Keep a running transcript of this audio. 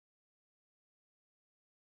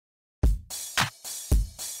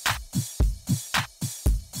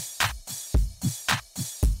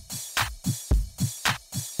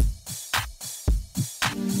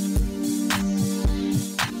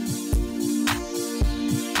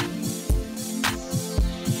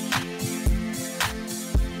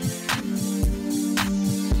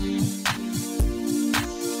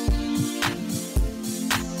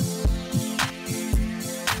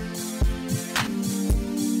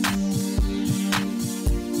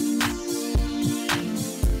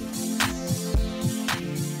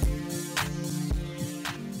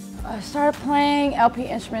started playing LP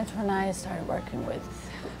instruments when I started working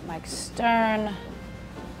with Mike Stern.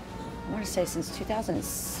 I want to say since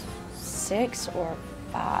 2006 or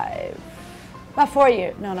 5. About 4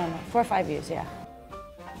 years. No, 4 or 5 years, yeah.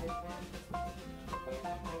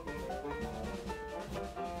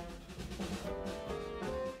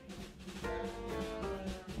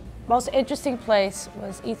 Most interesting place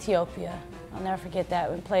was Ethiopia. I'll never forget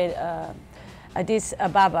that. We played Addis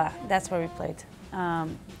Ababa. That's where we played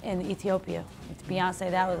in Ethiopia with Beyonce.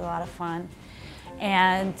 That was a lot of fun.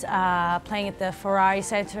 And playing at the Ferrari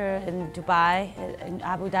Center in Dubai, in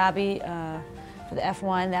Abu Dhabi for the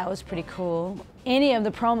F1. That was pretty cool. Any of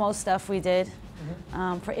the promo stuff we did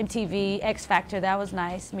for MTV, X Factor. That was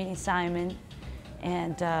nice. Meeting Simon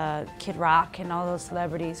and Kid Rock and all those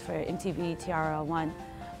celebrities for MTV TRL1.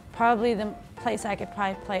 Probably the place I could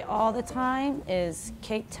probably play all the time is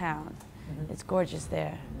Cape Town. It's gorgeous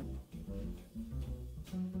there.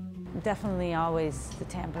 Definitely always the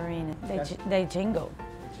tambourine. They jingle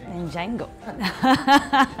and jangle.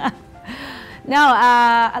 No,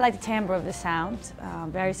 I like the timbre of the sound.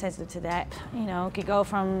 Very sensitive to that. You know, it could go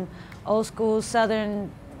from old school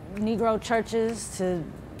Southern Negro churches to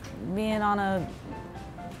being on a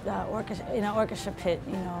orchestra pit,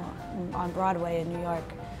 you know, on Broadway in New York.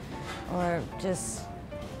 Or just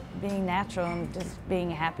being natural and just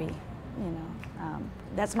being happy, you know.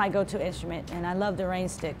 That's my go-to instrument, and I love the rain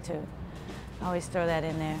stick too. I always throw that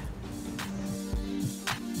in there.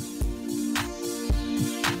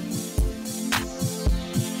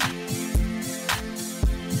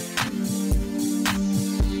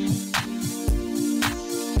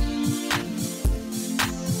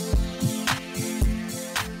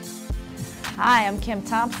 Hi, I'm Kim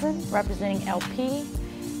Thompson, representing LP.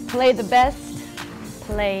 Play the best,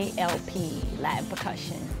 play LP, Latin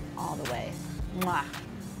percussion, all the way. Mwah.